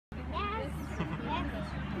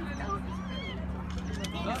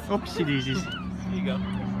Oopsie daisies. There you go.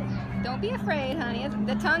 Don't be afraid, honey.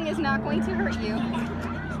 The tongue is not going to hurt you.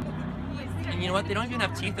 And you know what? They don't even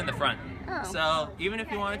have teeth in the front. Oh. So even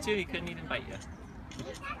if you wanted to, he couldn't even bite you. Oh,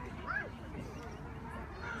 that's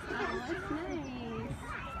nice.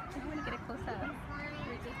 I want to get a close up.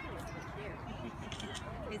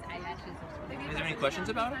 His eyelashes. Is there any questions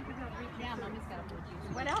about it?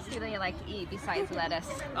 What else do they like to eat besides lettuce?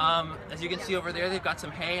 As you can see over there, they've got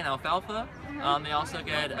some hay and alfalfa. They also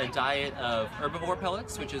get a diet of herbivore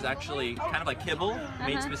pellets, which is actually kind of like kibble,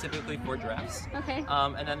 made specifically for giraffes. Okay.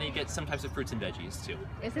 And then they get some types of fruits and veggies too.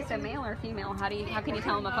 Is this a male or female? How can you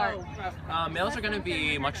tell them apart? Males are going to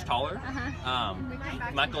be much taller.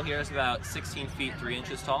 Michael here is about 16 feet 3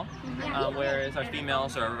 inches tall, whereas our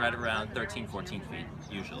females are right around 13, 14 feet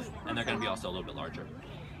usually, and they're going to be also a little bit larger.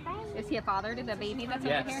 Is he a father to the baby that's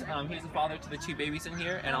over here? Yes, he's a father to the 2 babies in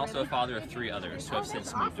here, and also a father of 3 others who have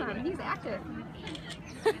since moved away. Awesome, he's active.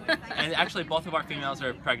 And actually, both of our females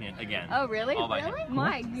are pregnant again. Oh, really? All by Really?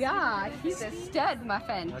 My God, he's a stud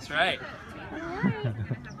muffin. That's right. All right.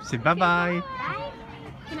 Say bye-bye.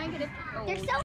 Can I get it? Oh. They're so